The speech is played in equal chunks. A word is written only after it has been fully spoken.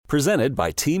Presented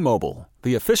by T-Mobile,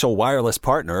 the official wireless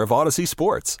partner of Odyssey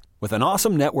Sports. With an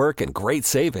awesome network and great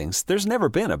savings, there's never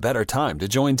been a better time to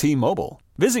join T-Mobile.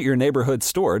 Visit your neighborhood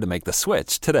store to make the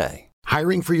switch today.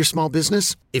 Hiring for your small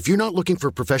business? If you're not looking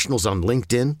for professionals on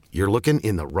LinkedIn, you're looking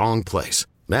in the wrong place.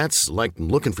 That's like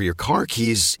looking for your car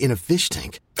keys in a fish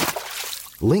tank.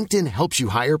 LinkedIn helps you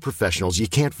hire professionals you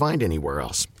can't find anywhere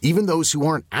else, even those who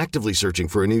aren't actively searching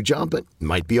for a new job but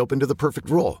might be open to the perfect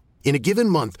role. In a given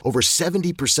month, over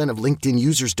 70% of LinkedIn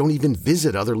users don't even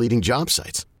visit other leading job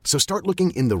sites. So start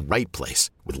looking in the right place.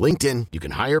 With LinkedIn, you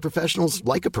can hire professionals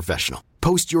like a professional.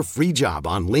 Post your free job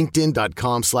on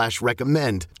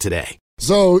linkedin.com/recommend today.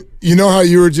 So, you know how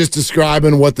you were just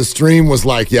describing what the stream was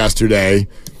like yesterday?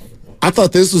 I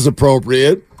thought this was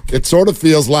appropriate. It sort of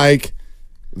feels like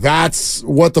that's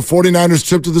what the 49ers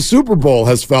trip to the Super Bowl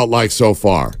has felt like so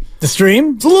far. The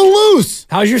stream? It's a little loose.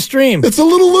 How's your stream? It's a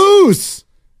little loose.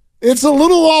 It's a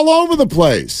little all over the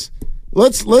place.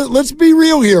 Let's be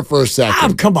real here for a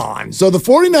second. Come on. So the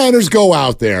 49ers go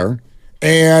out there,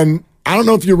 and I don't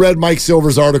know if you read Mike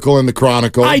Silver's article in the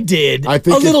Chronicle. I did. I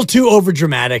think a little too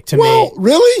overdramatic to me. Well,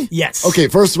 really? Yes. Okay,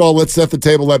 first of all, let's set the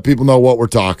table, let people know what we're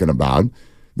talking about.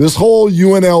 This whole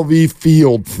UNLV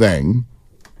field thing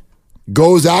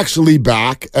goes actually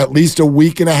back at least a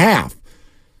week and a half.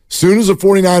 Soon as the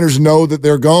 49ers know that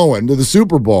they're going to the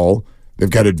Super Bowl, they've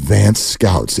got advanced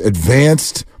scouts,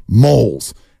 advanced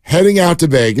moles, heading out to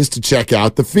Vegas to check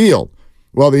out the field.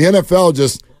 Well, the NFL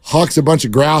just hucks a bunch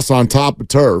of grass on top of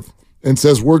turf and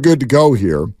says, we're good to go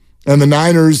here. And the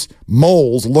Niners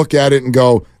moles look at it and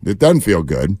go, it doesn't feel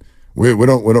good. We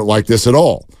don't like this at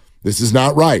all. This is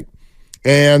not right.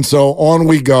 And so on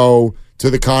we go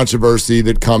to the controversy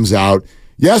that comes out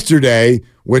yesterday,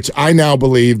 which I now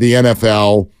believe the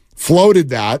NFL floated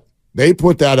that. They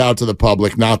put that out to the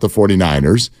public, not the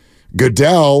 49ers.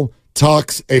 Goodell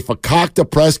tucks a fakakta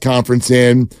press conference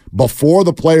in before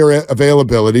the player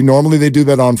availability. Normally they do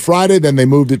that on Friday, then they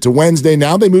moved it to Wednesday.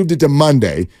 Now they moved it to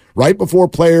Monday, right before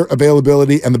player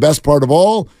availability. And the best part of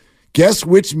all, guess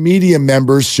which media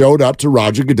members showed up to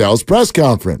Roger Goodell's press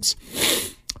conference?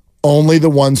 Only the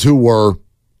ones who were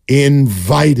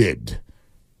invited.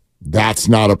 That's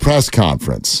not a press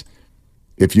conference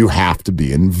if you have to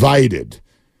be invited.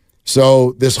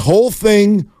 So this whole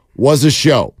thing was a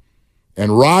show.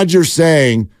 And Roger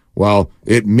saying, well,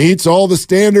 it meets all the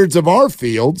standards of our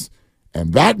fields.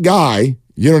 And that guy,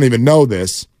 you don't even know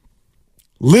this,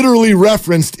 literally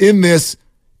referenced in this,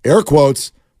 air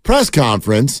quotes, press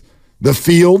conference, the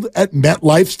field at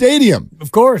MetLife Stadium.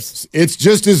 Of course. It's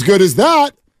just as good as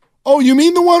that. Oh, you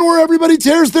mean the one where everybody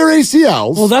tears their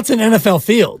ACLs? Well, that's an NFL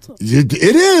field. It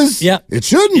is. Yeah. It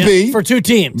shouldn't be. For two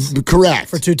teams.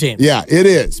 Correct. For two teams. Yeah, it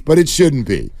is, but it shouldn't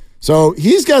be. So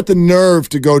he's got the nerve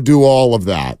to go do all of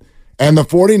that. And the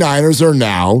 49ers are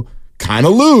now kind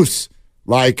of loose.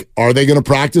 Like, are they going to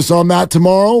practice on that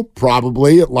tomorrow?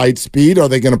 Probably at light speed. Are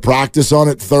they going to practice on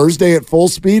it Thursday at full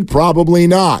speed? Probably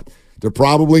not. They're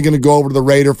probably going to go over to the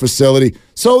Raider facility.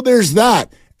 So there's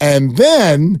that. And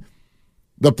then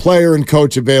the player and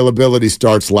coach availability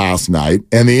starts last night,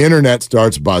 and the internet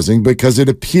starts buzzing because it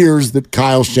appears that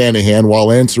Kyle Shanahan,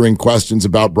 while answering questions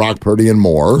about Brock Purdy and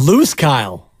more, loose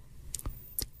Kyle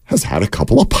has had a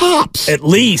couple of pops. At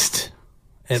least.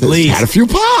 Had a few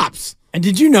pops. And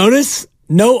did you notice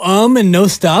no and no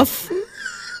stuff?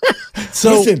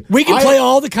 So listen, we can play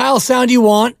all the Kyle sound you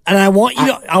want, and I want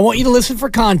you to listen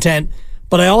for content,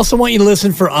 but I also want you to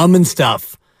listen for and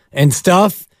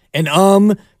stuff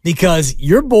and because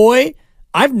your boy,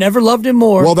 I've never loved him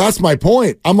more. Well, that's my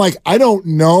point. I'm like, I don't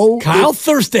know. Kyle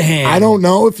Thirstahan. I don't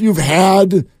know if you've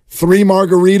had 3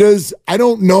 margaritas. I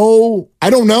don't know.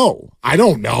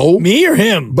 Me or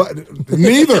him? But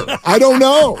neither. I don't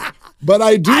know. But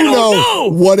I do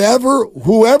know.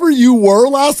 Whoever you were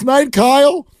last night,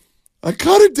 Kyle, I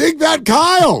kind of dig that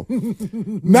Kyle.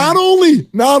 Not only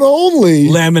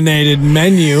laminated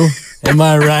menu. Am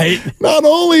I right? Not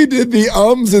only did the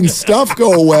and stuff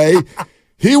go away,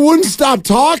 he wouldn't stop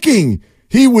talking.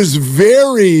 He was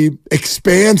very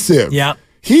expansive. Yeah.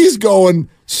 He's going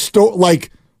like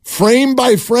frame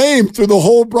by frame through the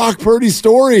whole Brock Purdy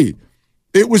story.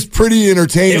 It was pretty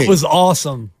entertaining. It was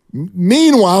awesome.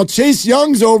 Meanwhile, Chase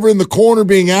Young's over in the corner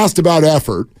being asked about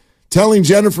effort, telling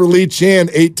Jennifer Lee Chan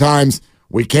 8 times,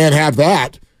 we can't have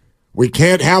that. We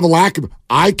can't have a lack of,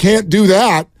 I can't do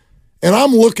that. And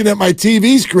I'm looking at my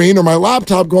TV screen or my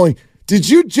laptop going, did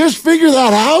you just figure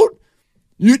that out?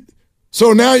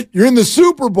 So now you're in the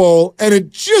Super Bowl and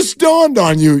it just dawned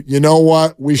on you, you know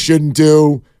what we shouldn't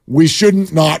do? We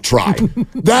shouldn't not try.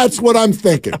 That's what I'm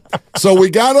thinking. So we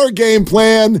got our game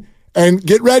plan and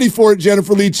get ready for it,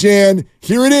 Jennifer Lee Chan.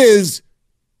 Here it is.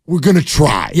 we're going to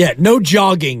try. Yeah, no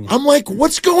jogging. I'm like,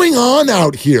 what's going on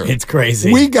out here? It's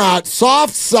crazy. We got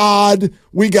soft sod.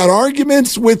 We got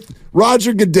arguments with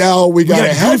Roger Goodell. We got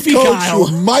a head coach Kyle.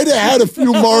 who might have had a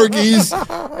few margies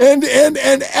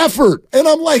and effort. And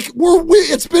I'm like,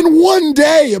 it's been one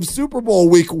day of Super Bowl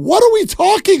week. What are we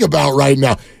talking about right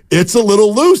now? It's a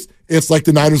little loose. It's like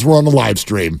the Niners were on the live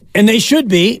stream. And they should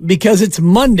be, because it's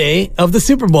Monday of the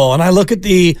Super Bowl. And I look at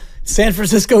the San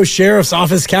Francisco Sheriff's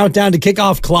Office countdown to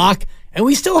kickoff clock, and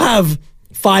we still have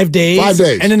 5 days. 5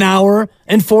 days. And an hour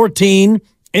and 14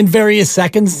 and various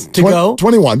seconds to go.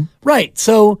 21. Right.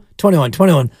 So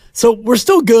 21. So we're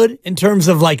still good in terms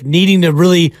of like needing to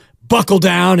really buckle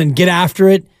down and get after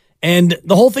it. And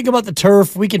the whole thing about the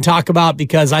turf, we can talk about,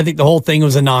 because I think the whole thing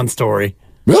was a non-story.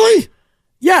 Really?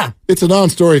 Yeah. It's a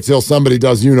non-story till somebody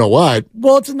does you-know-what.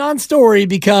 Well, it's a non-story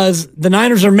because the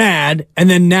Niners are mad,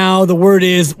 and then now the word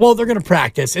is, well, they're going to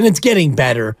practice, and it's getting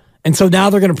better. And so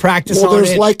now they're going to practice on it. Well,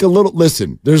 there's like a little,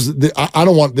 listen, I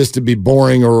don't want this to be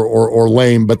boring or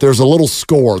lame, but there's a little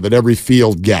score that every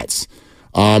field gets.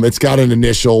 It's got an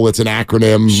initial, it's an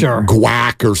acronym, sure.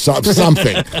 GWAC or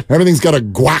something. Everything's got a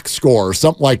GWAC score or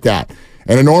something like that.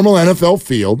 And a normal NFL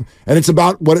field, and it's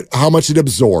about how much it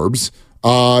absorbs.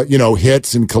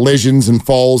 Hits and collisions and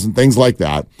falls and things like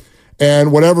that.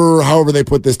 And however they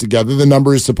put this together, the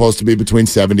number is supposed to be between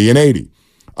 70 and 80.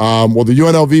 Well, the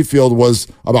UNLV field was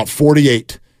about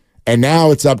 48, and now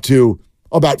it's up to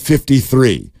about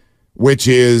 53, which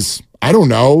is, I don't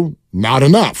know, not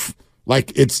enough.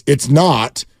 Like, it's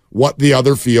not what the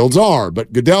other fields are.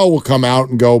 But Goodell will come out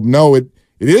and go, no, it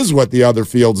is what the other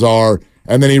fields are.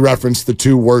 And then he referenced the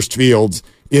two worst fields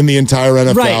in the entire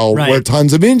NFL, right. where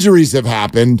tons of injuries have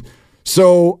happened.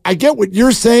 So I get what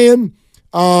you're saying.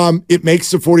 It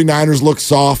makes the 49ers look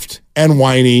soft and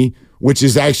whiny, which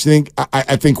is actually,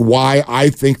 I think, why I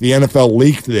think the NFL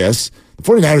leaked this. The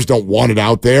 49ers don't want it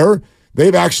out there.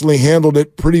 They've actually handled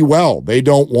it pretty well. They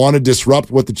don't want to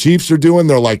disrupt what the Chiefs are doing.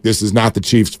 They're like, this is not the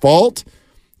Chiefs' fault.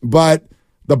 But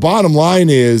the bottom line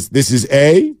is, this is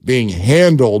A, being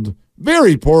handled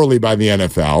very poorly by the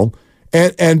NFL,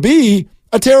 and B,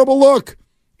 a terrible look.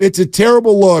 It's a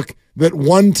terrible look that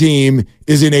one team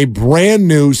is in a brand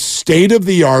new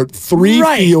state-of-the-art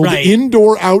three-field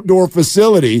indoor-outdoor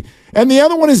facility, and the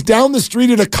other one is down the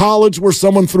street at a college where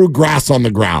someone threw grass on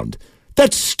the ground.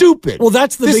 That's stupid. Well,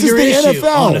 that's the bigger issue,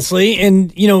 NFL. Honestly.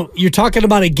 And, you're talking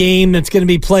about a game that's going to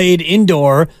be played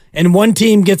indoor, and one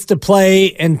team gets to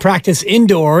play and practice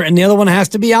indoor, and the other one has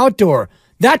to be outdoor.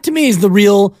 That, to me, is the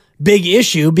real big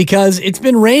issue, because it's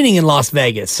been raining in Las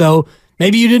Vegas. So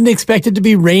maybe you didn't expect it to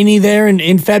be rainy there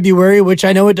in February, which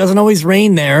I know it doesn't always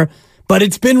rain there, but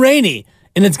it's been rainy,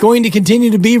 and it's going to continue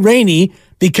to be rainy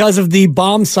because of the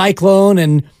bomb cyclone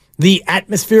and the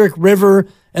atmospheric river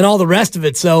and all the rest of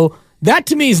it. So that,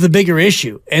 to me, is the bigger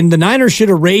issue. And the Niners should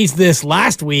have raised this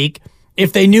last week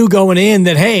if they knew going in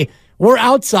that, hey, we're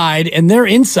outside and they're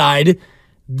inside.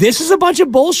 This is a bunch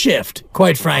of bullshit,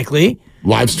 quite frankly.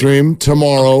 Live stream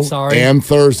tomorrow and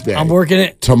Thursday. I'm working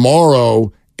it.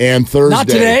 Tomorrow and Thursday. Not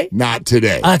today? Not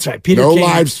today. That's right. Peter No King.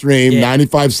 live stream,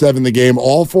 95.7 The Game,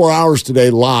 all 4 hours today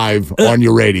live on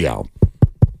your radio.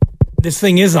 This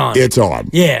thing is on. It's on.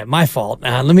 Yeah, my fault.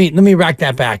 Let me rack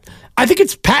that back. I think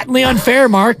it's patently unfair,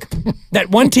 Mark, that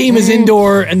one team is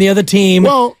indoor and the other team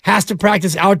has to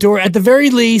practice outdoor at the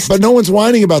very least. But no one's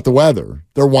whining about the weather.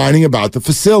 They're whining about the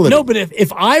facility. No, but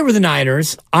if I were the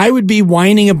Niners, I would be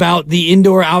whining about the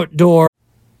indoor-outdoor.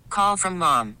 Call from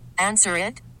mom. Answer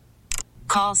it.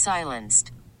 Call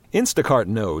silenced. Instacart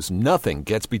knows nothing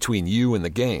gets between you and the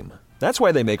game. That's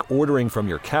why they make ordering from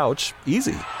your couch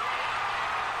easy.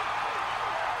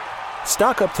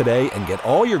 Stock up today and get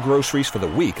all your groceries for the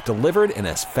week delivered in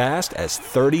as fast as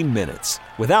 30 minutes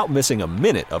without missing a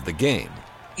minute of the game.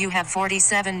 You have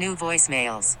 47 new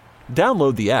voicemails.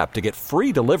 Download the app to get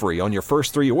free delivery on your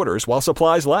first 3 orders while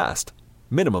supplies last.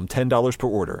 Minimum $10 per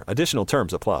order. Additional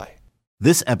terms apply.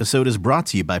 This episode is brought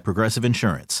to you by Progressive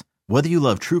Insurance. Whether you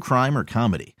love true crime or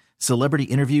comedy, celebrity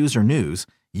interviews or news,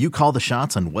 you call the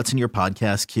shots on what's in your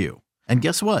podcast queue. And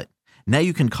guess what? Now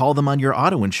you can call them on your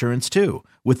auto insurance too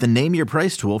with the Name Your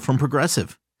Price tool from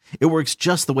Progressive. It works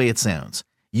just the way it sounds.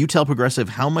 You tell Progressive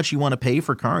how much you want to pay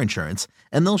for car insurance,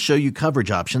 and they'll show you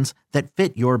coverage options that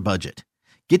fit your budget.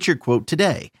 Get your quote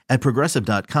today at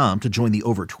Progressive.com to join the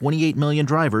over 28 million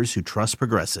drivers who trust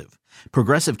Progressive.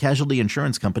 Progressive Casualty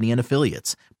Insurance Company and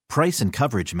Affiliates. Price and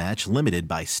coverage match limited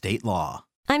by state law.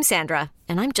 I'm Sandra,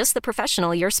 and I'm just the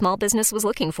professional your small business was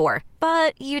looking for.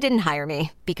 But you didn't hire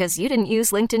me because you didn't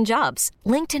use LinkedIn Jobs.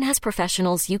 LinkedIn has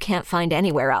professionals you can't find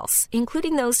anywhere else,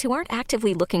 including those who aren't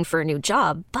actively looking for a new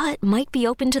job, but might be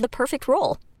open to the perfect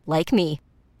role, like me.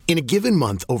 In a given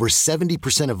month, over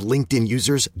 70% of LinkedIn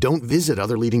users don't visit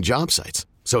other leading job sites.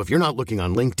 So if you're not looking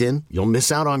on LinkedIn, you'll miss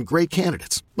out on great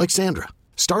candidates like Sandra.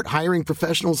 Start hiring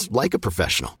professionals like a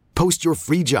professional. Post your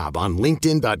free job on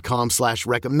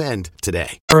linkedin.com/recommend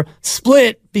today.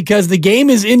 Split because the game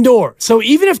is indoor. So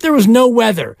even if there was no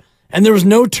weather and there was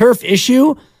no turf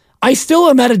issue, I still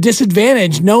am at a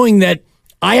disadvantage knowing that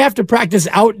I have to practice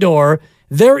outdoor,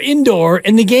 they're indoor,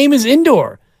 and the game is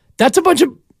indoor. That's a bunch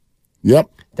of... Yep.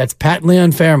 That's patently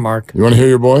unfair, Mark. You want to hear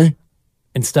your boy?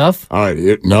 And stuff? All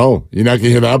right. No, you're not going to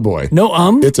hear that boy. No,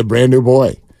 It's a brand new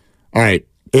boy. All right.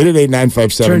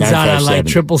 888-957-957. Turns out I like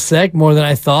triple sec more than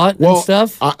I thought and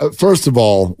stuff. First of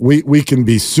all, we can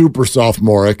be super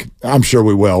sophomoric. I'm sure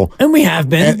we will. And we have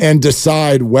been. And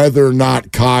decide whether or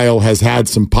not Kyle has had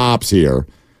some pops here.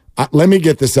 Let me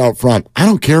get this out front. I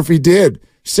don't care if he did.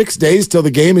 6 days till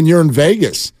the game and you're in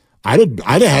Vegas. I'd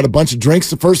have had a bunch of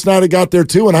drinks the first night I got there,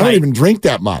 too, and I don't even drink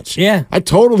that much. Yeah. I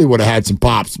totally would have had some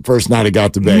pops the first night I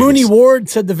got to Vegas. Mooney Ward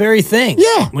said the very thing.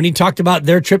 Yeah. When he talked about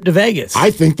their trip to Vegas. I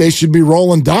think they should be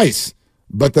rolling dice,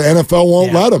 but the NFL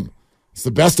won't let them. It's the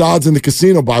best odds in the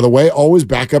casino, by the way. Always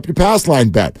back up your pass line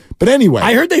bet. But anyway.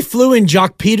 I heard they flew in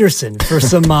Jock Peterson for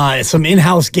some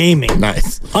in-house gaming.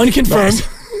 Nice. Unconfirmed. Nice.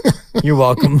 You're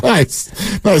welcome. Nice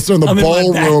in the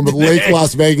ballroom at Lake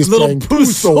Las Vegas playing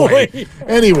Pusoy.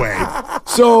 Anyway,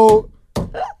 so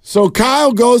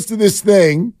Kyle goes to this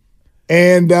thing,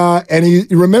 and you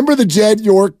remember the Jed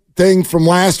York thing from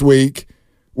last week,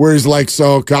 where he's like,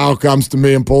 so Kyle comes to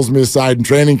me and pulls me aside in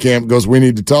training camp, goes, we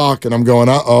need to talk, and I'm going,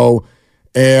 uh-oh,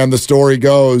 and the story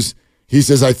goes, he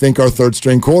says, I think our third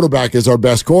string quarterback is our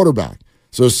best quarterback.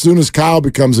 So as soon as Kyle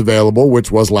becomes available, which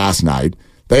was last night,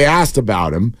 they asked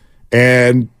about him,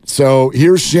 and so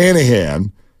here's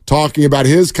Shanahan talking about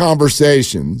his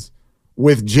conversations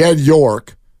with Jed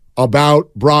York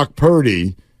about Brock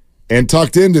Purdy, and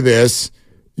tucked into this,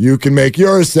 you can make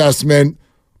your assessment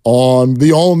on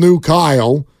the all-new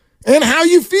Kyle and how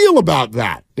you feel about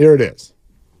that. Here it is.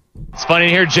 It's funny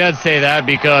to hear Jed say that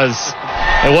because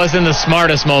it wasn't the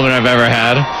smartest moment I've ever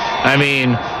had. I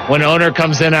mean, when an owner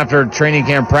comes in after training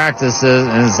camp practices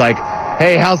and is like,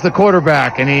 hey, how's the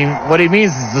quarterback? And what he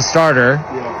means is the starter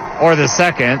or the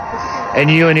second.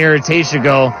 And you in irritation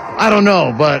go, I don't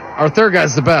know, but our third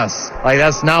guy's the best. Like,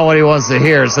 that's not what he wants to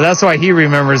hear. So that's why he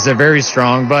remembers it very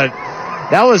strong. But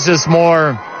that was just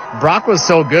more, Brock was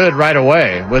so good right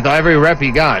away with every rep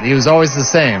he got. He was always the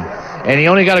same. And he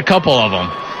only got a couple of them.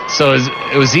 So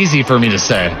it was easy for me to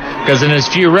say. Because in his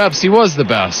few reps, he was the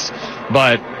best.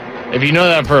 But if you know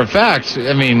that for a fact,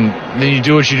 I mean, then you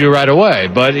do what you do right away.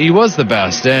 But he was the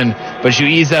best, but you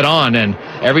ease that on. And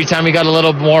every time he got a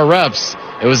little more reps,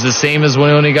 it was the same as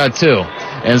when he only got 2.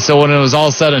 And so when it was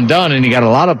all said and done and he got a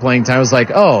lot of playing time, it was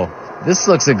like, oh, this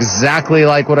looks exactly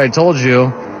like what I told you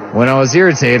when I was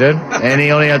irritated. And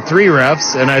he only had 3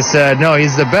 reps. And I said, no,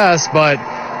 he's the best, but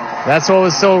that's what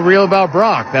was so real about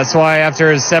Brock. That's why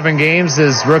after his 7 games,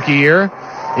 his rookie year,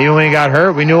 even when he got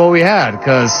hurt, we knew what we had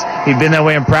because he'd been that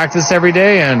way in practice every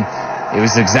day, and it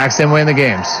was the exact same way in the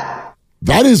games.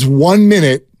 That is 1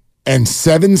 minute and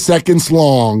 7 seconds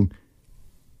long.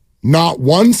 Not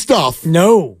one stuff.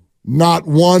 No. Not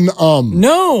one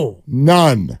No.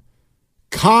 None.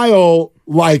 Kyle,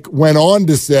 went on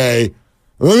to say,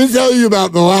 let me tell you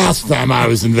about the last time I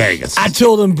was in Vegas. I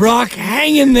told him, Brock,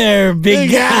 hang in there,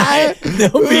 big guy.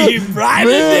 There'll be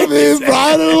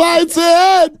brighter lights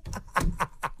ahead.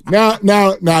 Now,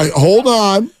 hold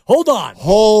on.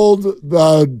 Hold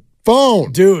the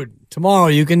phone. Dude, tomorrow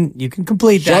you can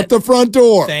complete that. Shut the front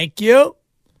door. Thank you.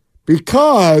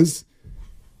 Because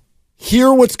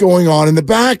hear what's going on in the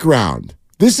background.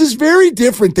 This is very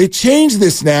different. They change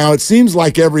this now, it seems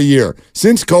like every year.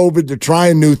 Since COVID, they're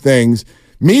trying new things.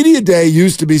 Media Day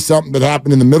used to be something that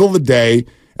happened in the middle of the day,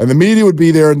 and the media would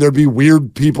be there, and there'd be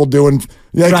weird people doing.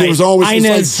 It was always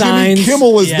just like Jimmy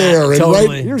Kimmel is there, and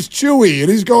totally. Here's Chewy,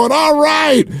 and he's going, all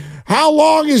right, how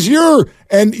long is your,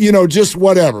 and just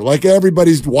whatever. Like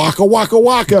everybody's waka, waka,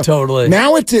 waka. Totally.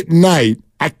 Now it's at night.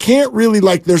 I can't really,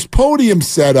 there's podium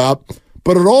set up,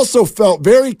 but it also felt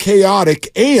very chaotic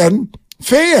and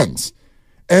fans.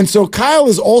 And so Kyle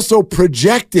is also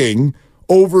projecting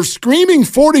over screaming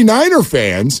 49er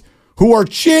fans who are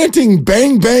chanting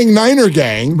bang, bang, Niner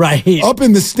gang up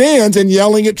in the stands and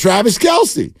yelling at Travis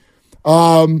Kelce,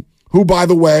 who, by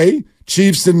the way,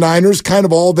 Chiefs and Niners kind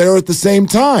of all there at the same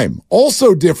time.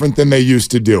 Also different than they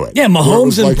used to do it. Yeah,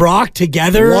 Mahomes and Brock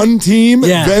together. One team,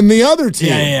 then the other team.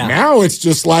 Yeah. Now it's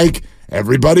just like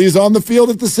everybody's on the field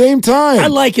at the same time. I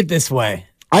like it this way.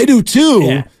 I do too.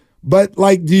 Yeah. But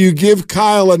do you give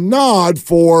Kyle a nod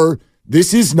for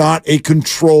this is not a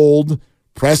controlled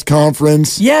press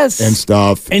conference and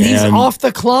stuff. And he's off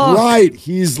the clock. Right.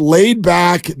 He's laid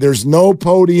back. There's no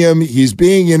podium. He's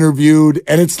being interviewed,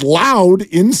 and it's loud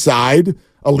inside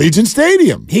Allegiant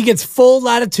Stadium. He gets full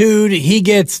latitude. He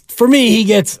gets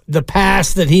the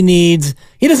pass that he needs.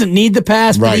 He doesn't need the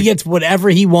pass, but he gets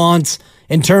whatever he wants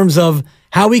in terms of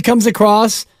how he comes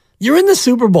across. You're in the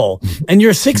Super Bowl, and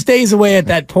you're 6 days away at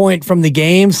that point from the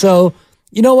game. So,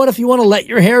 you know what? If you want to let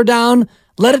your hair down,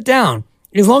 let it down.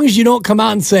 As long as you don't come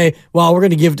out and say, well, we're going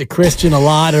to give it to Christian a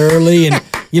lot early, and,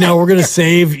 we're going to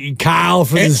save Kyle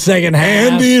for the second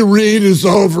half. Andy Reid is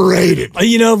overrated.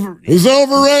 He's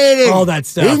overrated. All that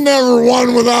stuff. He's never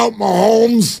won without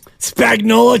Mahomes.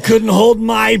 Spagnuolo couldn't hold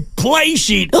my play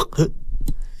sheet.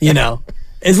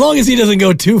 As long as he doesn't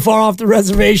go too far off the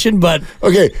reservation. But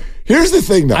okay, here's the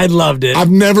thing, though. I loved it. I've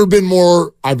never been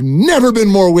more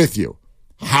with you.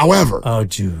 However. Oh,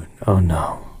 Jude. Oh,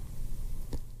 no.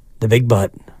 The big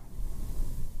butt.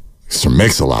 Mr.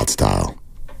 Mix-a-Lot style.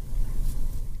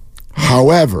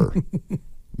 However,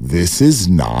 this is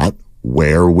not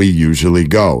where we usually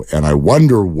go. And I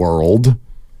wonder, world,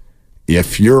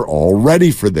 if you're all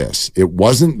ready for this. It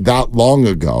wasn't that long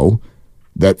ago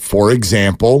that, for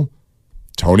example,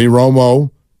 Tony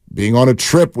Romo being on a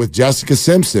trip with Jessica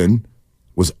Simpson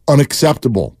was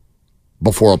unacceptable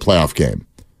before a playoff game.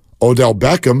 Odell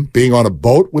Beckham being on a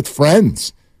boat with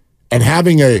friends and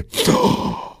having a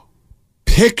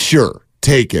picture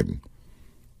taken.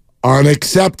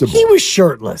 Unacceptable. He was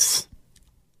shirtless.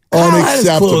 Unacceptable. Had his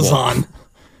clothes on.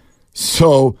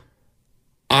 So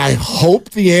I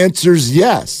hope the answer's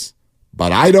yes,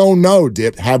 but I don't know,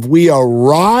 Dip. Have we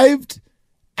arrived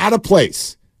at a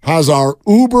place? Has our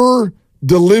Uber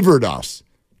delivered us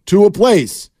to a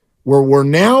place where we're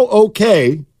now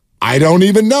okay? I don't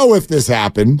even know if this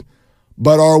happened,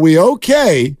 but are we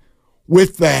okay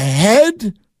with the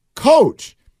head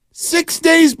coach 6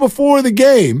 days before the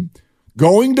game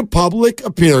going to public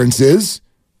appearances,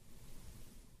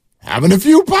 having a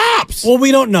few pops? Well,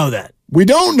 we don't know that. We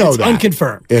don't know that.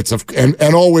 Unconfirmed.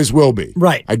 And always will be.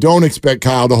 Right. I don't expect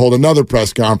Kyle to hold another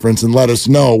press conference and let us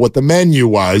know what the menu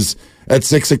was at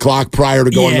 6 o'clock prior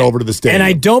to going over to the stadium. And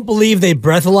I don't believe they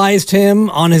breathalyzed him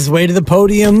on his way to the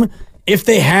podium. If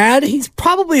they had, he's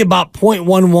probably about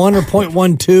 0.11 or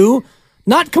 0.12.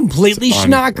 Not completely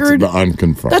schnockered. It's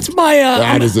unconfirmed. That's my...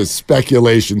 that is a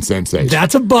speculation sensation.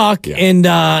 That's a buck. Yeah. And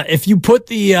if you put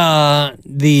the DraftKings...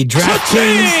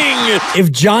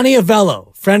 If Johnny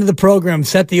Avello, friend of the program,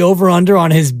 set the over-under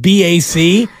on his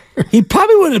BAC, he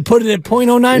probably would have put it at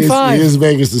 0.095. He is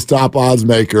Vegas' top odds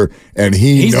maker, and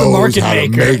he's knows how to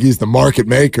make... He's the market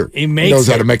maker. He knows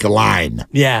how to make a line.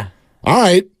 Yeah. All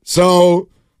right. So...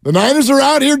 the Niners are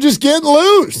out here just getting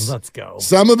loose. Let's go.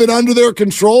 Some of it under their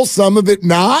control, some of it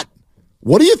not.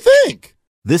 What do you think?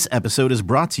 This episode is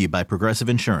brought to you by Progressive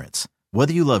Insurance.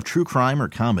 Whether you love true crime or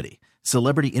comedy,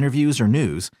 celebrity interviews or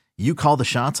news, you call the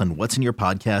shots on what's in your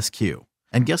podcast queue.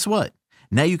 And guess what?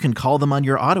 Now you can call them on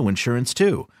your auto insurance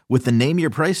too with the Name Your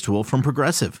Price tool from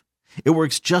Progressive. It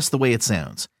works just the way it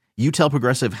sounds. You tell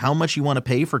Progressive how much you want to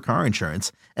pay for car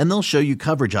insurance, and they'll show you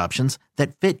coverage options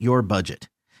that fit your budget.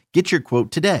 Get your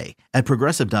quote today at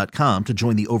Progressive.com to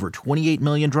join the over 28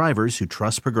 million drivers who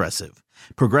trust Progressive.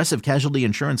 Progressive Casualty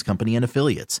Insurance Company and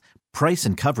Affiliates. Price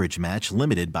and coverage match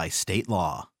limited by state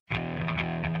law.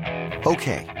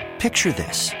 Okay, picture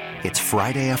this. It's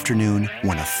Friday afternoon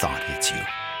when a thought hits you.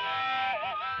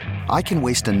 I can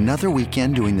waste another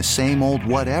weekend doing the same old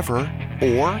whatever,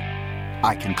 or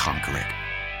I can conquer it.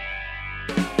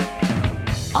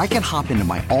 I can hop into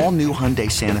my all-new Hyundai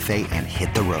Santa Fe and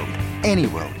hit the road. Any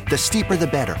road. The steeper, the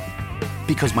better.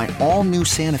 Because my all-new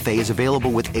Santa Fe is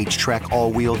available with H-Track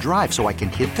all-wheel drive, so I can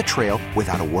hit the trail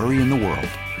without a worry in the world.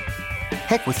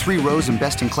 Heck, with 3 rows and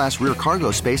best-in-class rear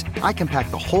cargo space, I can pack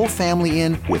the whole family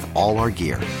in with all our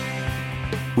gear.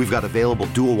 We've got available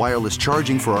dual wireless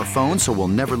charging for our phones, so we'll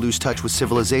never lose touch with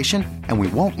civilization, and we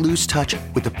won't lose touch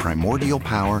with the primordial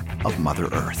power of Mother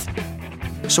Earth.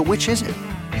 So which is it?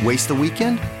 Waste the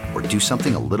weekend or do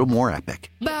something a little more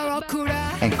epic?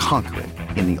 And conquer it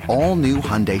in the all-new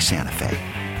Hyundai Santa Fe.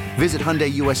 Visit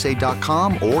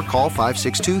HyundaiUSA.com or call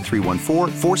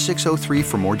 562-314-4603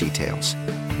 for more details.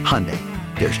 Hyundai,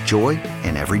 there's joy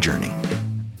in every journey.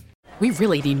 We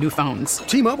really need new phones.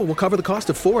 T-Mobile will cover the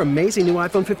cost of 4 amazing new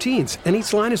iPhone 15s, and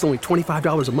each line is only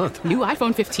 $25 a month. New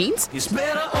iPhone 15s? It's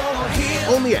better over here.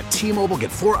 Only at T-Mobile,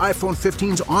 get 4 iPhone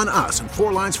 15s on us and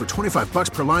 4 lines for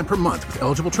 $25 per line per month with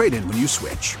eligible trade-in when you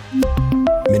switch.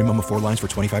 Minimum of 4 lines for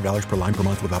 $25 per line per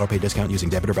month with autopay discount using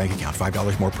debit or bank account.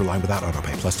 $5 more per line without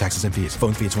autopay, plus taxes and fees.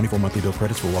 Phone fee at 24 monthly bill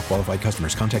credits for well qualified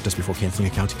customers. Contact us before canceling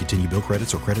account to continue bill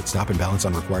credits or credit stop and balance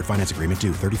on required finance agreement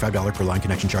due. $35 per line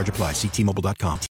connection charge applies. See T-Mobile.com.